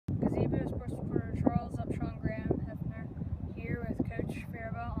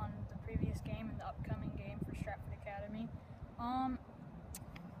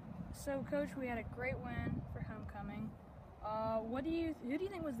So, Coach, we had a great win for homecoming. Who do you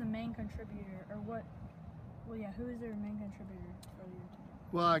think was the main contributor, or what? Well, yeah, who is their main contributor for your team?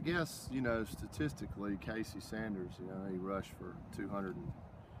 Well, I guess, statistically, Casey Sanders, he rushed for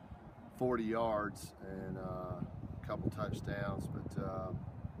 240 yards and a couple touchdowns. But,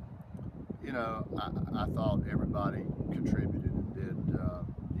 I thought everybody contributed and did,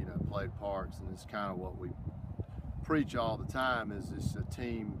 played parts. And it's kind of what we preach all the time is it's a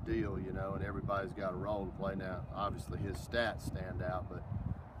team deal, and everybody's got a role to play. Now, obviously, his stats stand out, but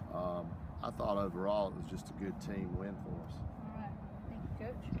I thought overall it was just a good team win for us. All right. Thank you,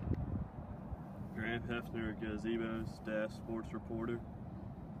 Coach. Grant Hefner, Gazebo Staff Sports Reporter.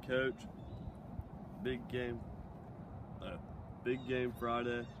 Coach, big game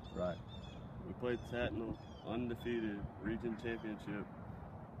Friday. Right. We played Tattnall, undefeated, region championship.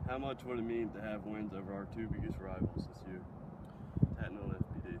 How much would it mean to have wins over our two biggest rivals this year, Tattnall and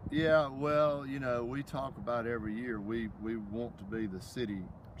FPD? Yeah, well, we talk about every year we want to be the city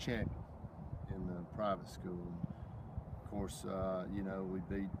champion in the private school. Of course, we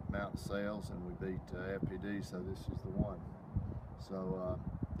beat Mountain Sales and we beat FPD, so this is the one. So,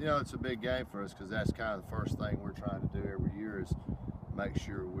 it's a big game for us because that's kind of the first thing we're trying to do every year is make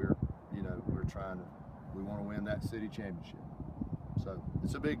sure we want to win that city championship. So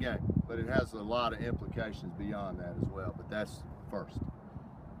it's a big game, but it has a lot of implications beyond that as well, but that's first.